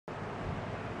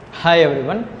Hi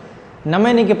everyone. நம்ம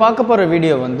இன்னைக்கு பார்க்க போற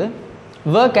வீடியோ வந்து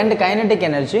work and kinetic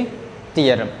energy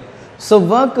theorem. So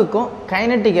work க்கும்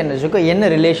kinetic energy க்கும் என்ன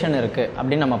ரிலேஷன் இருக்கு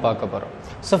அப்படி நம்ம பார்க்க போறோம்.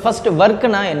 So first work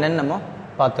னா என்னன்னு நம்ம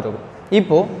பாத்துறோம்.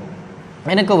 இப்போ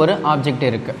எனக்கு ஒரு ஆப்ஜெக்ட்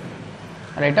இருக்கு.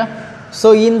 ரைட்டா?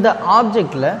 So இந்த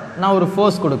ஆப்ஜெக்ட்ல நான் ஒரு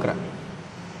ஃபோர்ஸ் கொடுக்கிறேன்.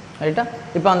 ரைட்டா?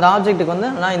 இப்போ அந்த ஆப்ஜெக்ட்டுக்கு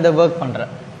வந்து நான் இந்த வர்க்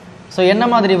பண்றேன். So என்ன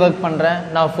மாதிரி வர்க் பண்றேன்?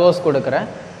 நான் ஃபோர்ஸ் கொடுக்கிறேன்.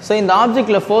 So இந்த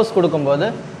ஆப்ஜெக்ட்ல ஃபோர்ஸ் கொடுக்கும்போது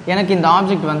எனக்கு இந்த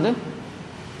ஆப்ஜெக்ட் வந்து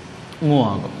மூவ்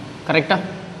ஆகும். கரெக்ட்டா?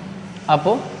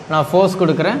 அப்போ நான் ஃபோர்ஸ்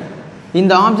கொடுக்கிறேன்.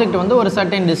 இந்த ஆப்ஜெக்ட் வந்து ஒரு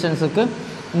சர்டன் டிஸ்டன்ஸுக்கு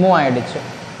மூவ் ஆயிடுச்சு.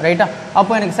 ரைட்டா?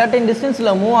 அப்போ எனக்கு சர்டன்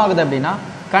டிஸ்டன்ஸ்ல மூவ் ஆகுது அப்படின்னா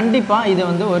கண்டிப்பா இது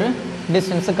வந்து ஒரு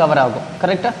டிஸ்டன்ஸ் கவர் ஆகும்.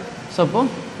 கரெக்ட்டா? சோ அப்போ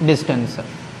டிஸ்டன்ஸ்.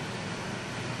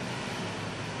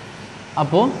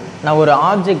 அப்போ நான் ஒரு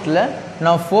ஆப்ஜெக்ட்ல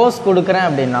நான் ஃபோர்ஸ் கொடுக்கிறேன்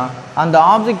அப்படின்னா அந்த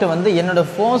ஆப்ஜெக்ட் வந்து என்னோட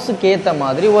ஃபோர்ஸுக்கு ஏற்ற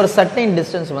மாதிரி ஒரு சர்டன்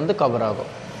டிஸ்டன்ஸ் வந்து கவர்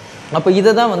ஆகும். அப்போ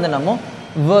இதை தான் வந்து நம்ம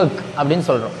work அப்படின்னு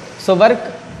சொல்கிறோம். So work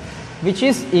which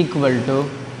is equal to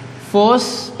force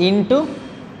into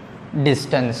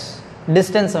distance.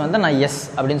 டிஸ்டன்ஸை வந்து நான் S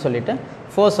அப்படின்னு சொல்லிட்டு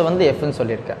ஃபோர்ஸை வந்து Fன்னு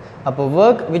சொல்லியிருக்கேன். அப்போ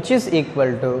work which is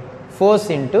equal to force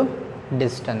into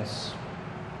distance.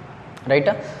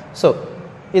 ரைட்டா? ஸோ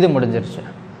இது முடிஞ்சிருச்சு.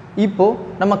 இப்போது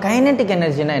நம்ம கைனெட்டிக்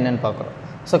எனர்ஜினா என்னென்னு பார்க்குறோம்.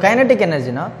 ஸோ கைனெட்டிக்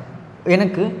எனர்ஜினா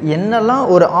எனக்கு என்னெல்லாம்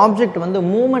ஒரு ஆப்ஜெக்ட் வந்து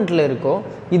மூமெண்ட்டில் இருக்கோ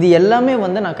இது எல்லாமே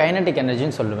வந்து நான் கைனெட்டிக்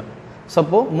எனர்ஜின்னு சொல்லுவேன். ஸோ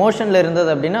மோஷனில் இருந்தது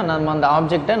அப்படின்னா நம்ம அந்த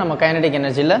ஆப்ஜெக்டை நம்ம கைனெட்டிக்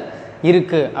எனர்ஜியில்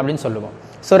இருக்குது அப்படின்னு சொல்லுவோம்.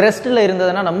 ஸோ ரெஸ்ட்டில்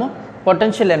இருந்ததுன்னா நம்ம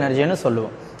பொட்டன்ஷியல் எனர்ஜின்னு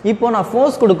சொல்லுவோம். இப்போது நான்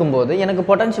ஃபோர்ஸ் கொடுக்கும்போது எனக்கு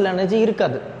பொட்டன்ஷியல் எனர்ஜி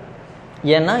இருக்காது,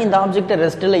 ஏன்னா இந்த ஆப்ஜெக்ட்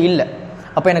ரெஸ்ட்டில் இல்லை.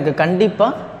 அப்போ எனக்கு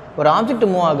கண்டிப்பாக ஒரு ஆப்ஜெக்ட்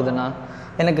மூவ் ஆகுதுன்னா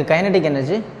எனக்கு கைனெட்டிக்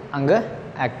எனர்ஜி அங்கே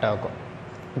ஆக்ட் ஆகும்.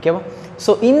 ஓகேவா?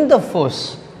 ஸோ இந்த ஃபோர்ஸ்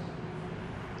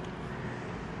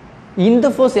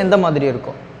எந்த மாதிரி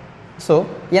இருக்கும்? ஸோ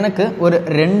எனக்கு ஒரு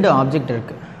ரெண்டு ஆப்ஜெக்ட்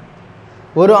இருக்குது.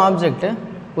 ஒரு ஆப்ஜெக்ட்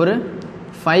ஒரு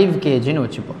 5 kgன்னு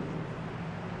வச்சுப்போம்.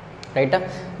 ரைட்டா?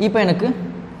 இப்போ எனக்கு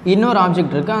இன்னொரு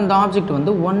ஆப்ஜெக்ட் இருக்குது, அந்த ஆப்ஜெக்ட்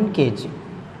வந்து 1 kg.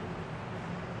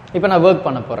 இப்போ நான் ஒர்க்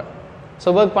பண்ண போகிறேன். ஸோ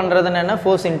ஒர்க் பண்ணுறதுன்னு என்ன?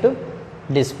 Force into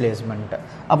displacement.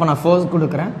 அப்போ நான் ஃபோர்ஸ்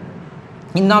கொடுக்குறேன்,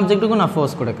 இந்த ஆப்ஜெக்ட்டுக்கும் நான்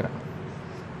ஃபோர்ஸ் கொடுக்குறேன்.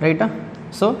 ரைட்டா?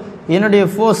 ஸோ என்னுடைய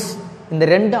ஃபோர்ஸ் இந்த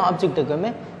ரெண்டு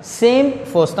ஆப்ஜெக்ட்டுக்குமே சேம்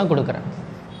ஃபோர்ஸ் தான் கொடுக்குறேன்.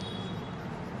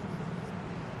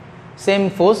 சேம்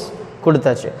ஃபோர்ஸ்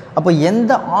கொடுத்தாச்சு. அப்போ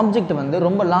எந்த ஆப்ஜெக்ட் வந்து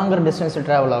ரொம்ப லாங்கர் டிஸ்டன்ஸ்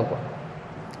ட்ராவல் ஆகும்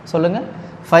சொல்லுங்கள்?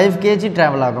 5 kg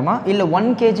ட்ராவல் ஆகுமா இல்லை 1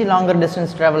 kg லாங்கர்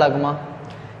டிஸ்டன்ஸ் ட்ராவல் ஆகுமா?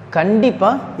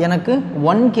 கண்டிப்பாக எனக்கு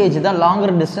 1 kg தான்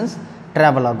லாங்கர் டிஸ்டன்ஸ்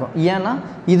ட்ராவல் ஆகும். ஏன்னா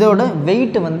இதோட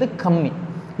வெயிட் வந்து கம்மி,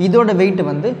 இதோட வெயிட்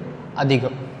வந்து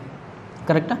அதிகம்.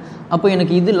 கரெக்டாக? அப்போ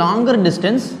எனக்கு இது longer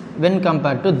distance when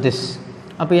compared to this.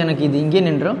 அப்போ எனக்கு இது இங்கே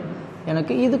நின்றோம்,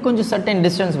 எனக்கு இது கொஞ்சம் சர்டன்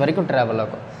டிஸ்டன்ஸ் வரைக்கும் ட்ராவல்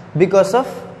ஆகும் பிகாஸ்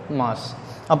ஆஃப் மாஸ்.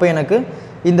 அப்போ எனக்கு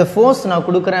இந்த ஃபோர்ஸ் நான்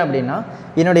கொடுக்குறேன் அப்படின்னா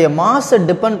என்னுடைய மாஸை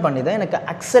டிபெண்ட் பண்ணி தான் எனக்கு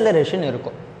அக்சலரேஷன்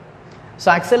இருக்கும். ஸோ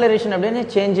அக்சலரேஷன் அப்படின்னு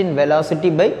change in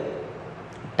velocity by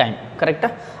time.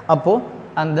 கரெக்டாக? அப்போது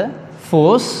அந்த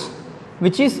force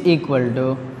which is equal to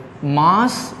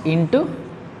mass into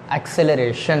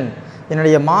acceleration.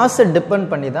 என்னுடைய மாஸை டிபெண்ட்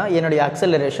பண்ணி தான் என்னுடைய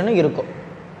அக்சலரேஷனும் இருக்கும்.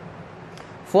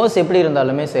 ஃபோர்ஸ் எப்படி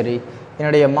இருந்தாலுமே சரி,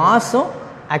 என்னுடைய மாஸும்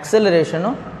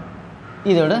அக்சலரேஷனும்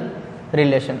இதோட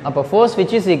ரிலேஷன். அப்போ force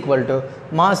which is equal to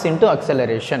mass into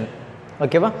acceleration.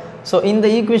 ஓகேவா? ஸோ இந்த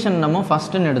ஈக்குவேஷன் நம்ம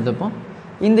ஃபஸ்ட்டுன்னு எடுத்துப்போம்,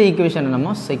 இந்த ஈக்குவேஷனை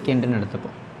நம்ம செகண்டுன்னு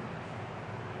எடுத்துப்போம்.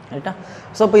 ரைட்டா?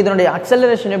 ஸோ இப்போ இதனுடைய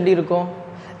அக்சலரேஷன் எப்படி இருக்கும்?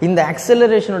 இந்த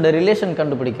அக்சலரேஷனோட ரிலேஷன்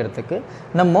கண்டுபிடிக்கிறதுக்கு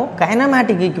நம்ம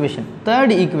கைனமேட்டிக் ஈக்குவேஷன்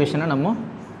தேர்ட் ஈக்குவேஷனை நம்ம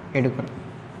எடுக்கணும்.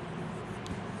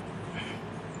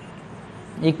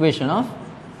 Equation of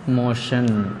motion.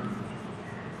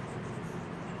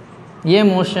 ஏன்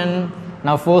மோஷன்?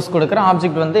 நான் ஃபோர்ஸ் கொடுக்குறேன்,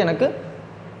 ஆப்ஜெக்ட் வந்து எனக்கு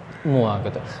மூவ்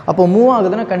ஆகுது. அப்போ மூவ்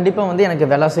ஆகுதுன்னா கண்டிப்பாக வந்து எனக்கு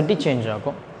வெலாசிட்டி சேஞ்ச்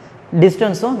ஆகும்,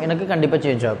 டிஸ்டன்ஸும் எனக்கு கண்டிப்பாக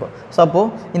சேஞ்ச் ஆகும். ஸோ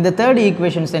அப்போது இந்த தேர்ட்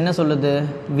ஈக்குவேஷன்ஸ் என்ன சொல்லுது?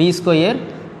 v²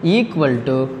 equal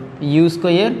to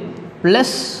u²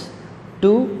 plus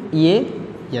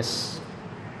 2as.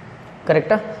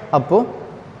 கரெக்டாக? அப்போது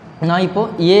நான்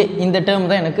இப்போது இந்த டேர்ம்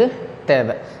தான் எனக்கு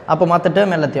தேவை. அப்போ மற்ற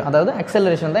டேர்ம் எல்லாத்தையும், அதாவது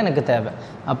அக்சலரேஷன் தான் எனக்கு தேவை.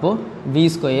 அப்போது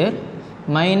v²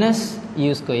 minus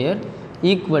u²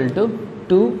 equal to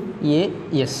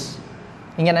 2as.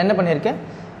 இங்கே நான் என்ன பண்ணியிருக்கேன்?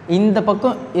 இந்த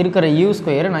பக்கம் இருக்கிற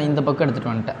u² நான் இந்த பக்கம்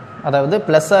எடுத்துகிட்டு வந்துட்டேன், அதாவது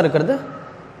ப்ளஸ்ஸாக இருக்கிறது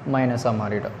மைனஸாக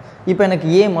மாறிடும். இப்போ எனக்கு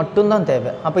a மட்டும்தான்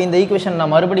தேவை. அப்போ இந்த ஈக்குவேஷன்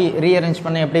நான் மறுபடியும் ரீஅரேஞ்ச்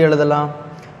பண்ண எப்படி எழுதலாம்?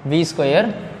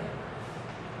 v².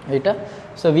 ரைட்டா?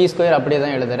 ஸோ v² அப்படியே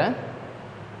தான் எழுதுகிறேன்,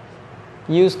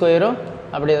 u²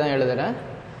 அப்படியே தான் எழுதுகிறேன்,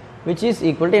 விச் இஸ்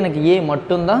ஈக்குவல் டு எனக்கு a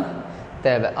மட்டும்தான்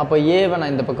தேவை. அப்போ ஏவை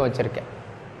நான் இந்த பக்கம் வச்சுருக்கேன்.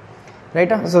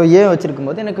 ரைட்டா? ஸோ ஏ வச்சுருக்கும்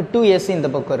போது எனக்கு 2s இந்த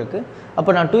பக்கம் இருக்குது.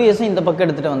 அப்போ நான் 2s இந்த பக்கம்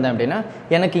எடுத்துகிட்டு வந்தேன் அப்படின்னா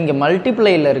எனக்கு இங்கே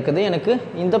மல்டிப்ளையில் இருக்குது, எனக்கு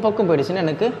இந்த பக்கம் போயிடுச்சுன்னா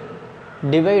எனக்கு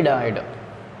டிவைட் ஆகிடும்.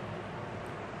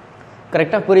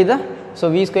 கரெக்டாக புரியுதா? So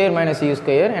v square minus u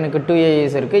square எனக்கு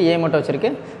 2as இருக்குது, ஏ மட்டும்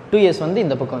வச்சுருக்கேன், 2s வந்து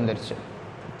இந்த பக்கம் வந்துருச்சு.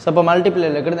 ஸோ அப்போ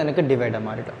மல்டிப்ளையில் இருக்கிறது எனக்கு டிவைடாக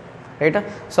மாறிடும். ரைட்டா?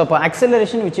 ஸோ அப்போ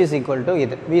acceleration which is equal to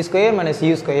இது v square minus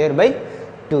u square by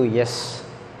 2s.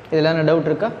 இதில் என்ன டவுட்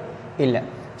இருக்கா? இல்லை.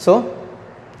 ஸோ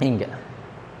இங்கே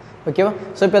ஓகேவா?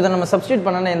 ஸோ இப்போ இதை நம்ம சப்ஸ்டியூட்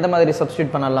பண்ணனா எந்த மாதிரி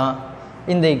சப்ஸ்டியூட் பண்ணலாம்?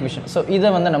 இந்த ஈக்குவேஷன். ஸோ இதை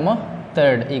வந்து நம்ம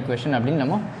தேர்ட் ஈக்குவேஷன் அப்படின்னு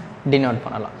நம்ம டினோட்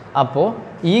பண்ணலாம்.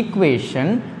 அப்போது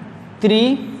ஈக்குவேஷன் 3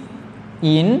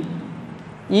 இன்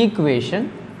ஈக்குவேஷன்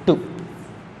 2.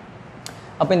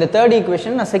 அப்போ இந்த தேர்ட்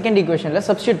ஈக்குவேஷன் நான் செகண்ட் ஈக்குவேஷனில்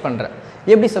சப்ஸ்டியூட் பண்ணுறேன்.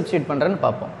 எப்படி சப்ஸ்டியூட் பண்ணுறேன்னு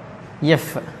பார்ப்போம்.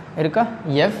 எஃப் இருக்கா?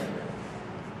 F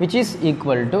which is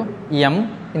equal to M.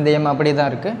 இந்த எம் அப்படி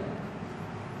தான் இருக்குது.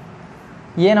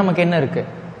 ஏன் நமக்கு என்ன இருக்குது?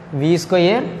 v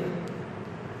square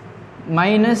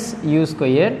minus u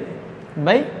square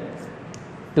by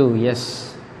 2s.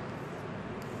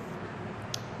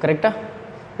 கரெக்டா?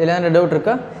 இதில் என்ன டவுட்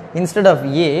இருக்கா? இன்ஸ்டெட் ஆஃப்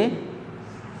a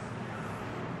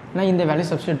நான் இந்த வேல்யூ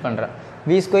சப்ஸ்டியூட் பண்ணுறேன்.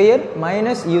 v square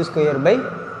minus u square by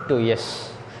 2s.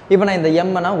 இப்போ நான் இந்த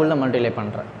m நான் உள்ள மல்டிப்ளை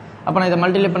பண்ணுறேன். அப்போ நான் இதை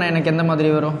மல்டிப்ளை பண்ணால் எனக்கு எந்த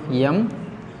மாதிரி வரும்? m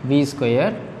v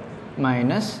square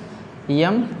minus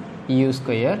m u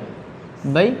square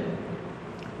by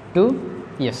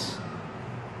 2s.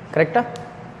 கரெக்டா?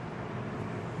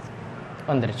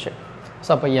 வந்துருச்சு. ஸோ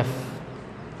அப்போ எஃப்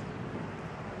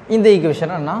இந்த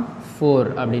ஈக்குவேஷனை நான் 4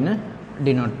 அப்படின்னு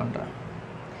டினோட் பண்ணுறேன்.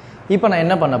 இப்போ நான்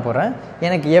என்ன பண்ண போகிறேன்?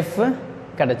 எனக்கு எஃப்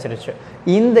கிடச்சிருச்சு.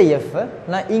 இந்த எஃப்பை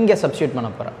நான் இங்கே சப்ஸ்டியூட் பண்ண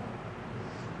போகிறேன்.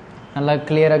 நல்லா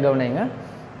கிளியராக கவனிங்க.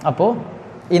 அப்போது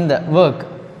இந்த work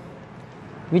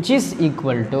which is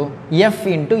equal to F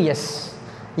into S.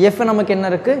 F நமக்கு என்ன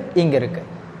இருக்குது? இங்கே இருக்குது.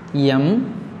 m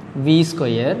v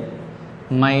square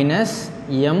minus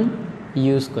m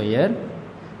u square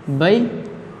by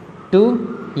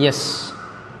 2s.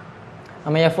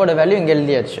 நம்ம எஃபோட வேல்யூ இங்கே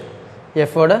எழுதியாச்சு.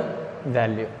 எஃபோட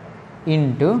வேல்யூ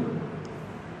இன்ட்டு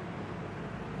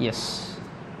எஸ்.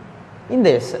 இந்த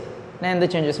எஸ் நான் எந்த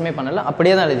சேஞ்சஸுமே பண்ணலை,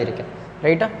 அப்படியே தான் எழுதியிருக்கேன்.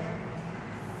 ரைட்டா?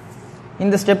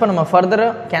 இந்த ஸ்டெப்பை நம்ம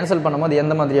ஃபர்தராக கேன்சல் பண்ணும்போது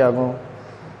எந்த மாதிரி ஆகும்?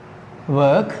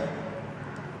 Work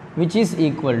which is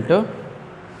equal to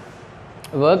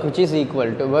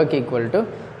work equal to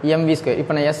mv square.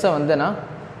 இப்போ நான் எஸ்ஸை வந்து நான்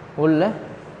உள்ள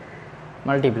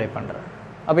மல்டிப்ளை பண்ணுறேன்.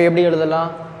 அப்போ எப்படி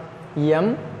எழுதலாம்?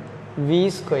 mv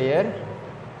square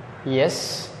S.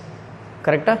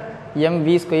 கரெக்டாக? mv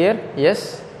square S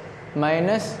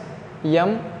minus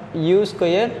mu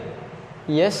square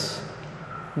S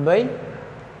by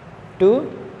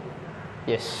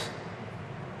 2s.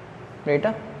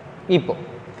 ரைட்டா? இப்போ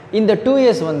இந்த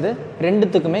 2s வந்து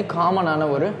ரெண்டுத்துக்குமே காமனான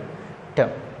ஒரு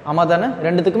டேர்ம். ஆமாம் தானே?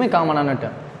 ரெண்டுத்துக்குமே காமனான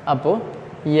டேர்ம்.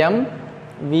 அப்போது m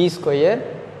v square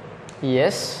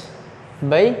S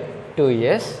by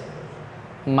 2s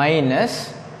minus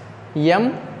m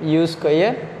u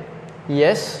square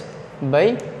S by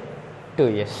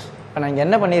 2s. இப்போ நான் இங்கே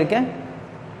என்ன பண்ணியிருக்கேன்?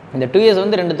 இந்த 2s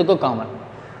வந்து ரெண்டுத்துக்கும் காமன்.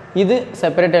 இது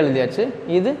செப்பரேட்டாக எழுதியாச்சு,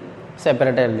 இது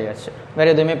செப்பரேட்டாக எழுதியாச்சு,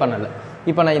 வேறு எதுவுமே பண்ணலை.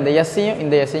 இப்போ நான் இந்த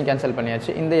எஸ்ஸையும் கேன்சல்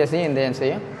பண்ணியாச்சு, இந்த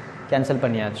எஸ்ஸையும் கேன்சல்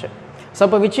பண்ணியாச்சு. ஸோ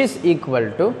அப்போ விச் இஸ் ஈக்குவல்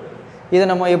டு இதை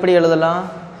நம்ம எப்படி எழுதலாம்?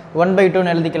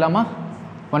 1/2 எழுதிக்கலாமா?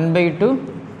 1/2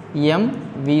 m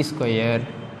v square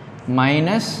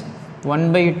minus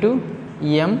 1/2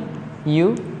 m u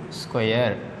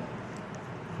square.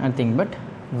 Nothing but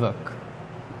work.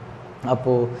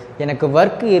 அப்போது எனக்கு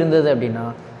ஒர்க் இருந்தது அப்படின்னா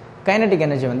கைனடிக்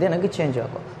எனர்ஜி வந்து எனக்கு சேஞ்ச்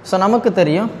ஆகும். ஸோ நமக்கு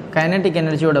தெரியும் கைனடிக்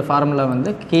எனர்ஜியோட ஃபார்முலா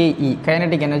வந்து KE,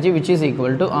 kinetic energy which is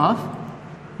equal to of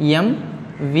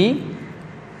mv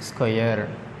square.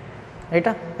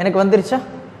 ரைட்டா? எனக்கு வந்துருச்சா?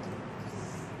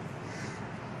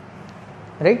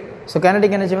 ரைட்? ஸோ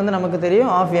கைனடிக் எனர்ஜி வந்து நமக்கு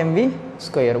தெரியும் of mv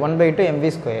square 1/2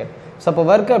 mv square. So அப்போ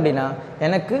ஒர்க் அப்படின்னா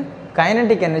எனக்கு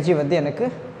கைனடிக் எனர்ஜி வந்து எனக்கு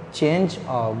சேஞ்ச்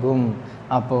ஆகும்.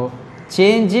 அப்போது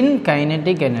change in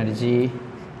kinetic energy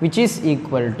which is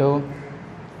equal to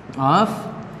of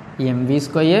mv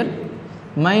square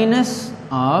minus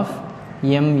of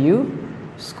mu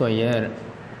square.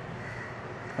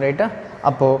 ரைட்டா?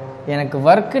 அப்போது எனக்கு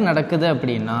ஒர்க்கு நடக்குது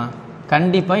அப்படின்னா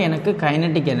கண்டிப்பாக எனக்கு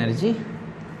கைனடிக் எனர்ஜி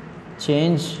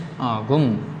சேஞ்ச் ஆகும்.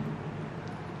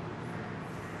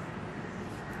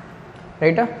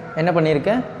 ரைட்டா? என்ன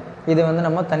பண்ணியிருக்கேன்? இது வந்து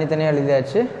நம்ம தனித்தனியாக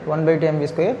எழுதியாச்சு. 1/2 mv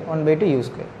ஸ்கொயர் 1/2 u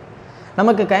ஸ்கொயர்.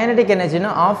 நமக்கு கைனடிக் எனர்ஜினா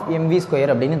ஆஃப் mv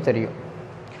ஸ்கொயர் அப்படின்னு தெரியும்.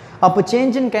 அப்போ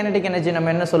சேஞ்ச் இன் கைனடிக் எனர்ஜி நம்ம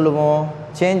என்ன சொல்லுவோம்?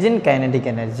 Change in kinetic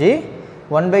energy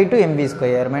 1/2 mv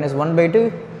square minus 1/2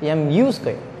 mu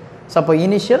square. So அப்போ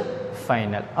இனிஷியல்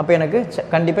ஃபைனல். அப்போ எனக்கு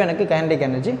கண்டிப்பாக எனக்கு கைனடிக்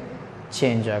எனர்ஜி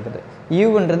சேஞ்ச் ஆகுது.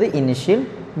 யூன்றது இனிஷியல்,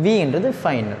 வின்றது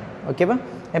ஃபைனல். ஓகேவா?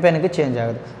 இப்போ எனக்கு சேஞ்ச்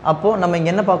ஆகுது. அப்போது நம்ம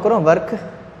இங்கே என்ன பார்க்குறோம்? Work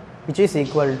which is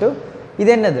equal to இது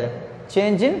என்னது?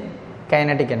 Change in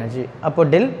kinetic energy. அப்போ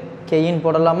டெல் கேயின்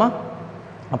போடலாமா?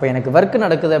 அப்போ எனக்கு ஒர்க்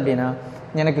நடக்குது அப்படின்னா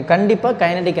எனக்கு கண்டிப்பாக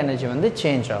கைனடிக் எனர்ஜி வந்து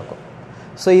சேஞ்ச் ஆகும்.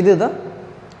 ஸோ இதுதான்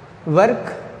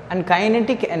work and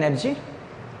kinetic energy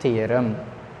theorem.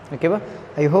 ஓகேவா?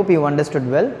 I hope you understood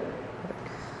well.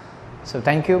 So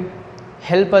thank you.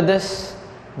 Help others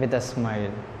with a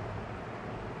smile.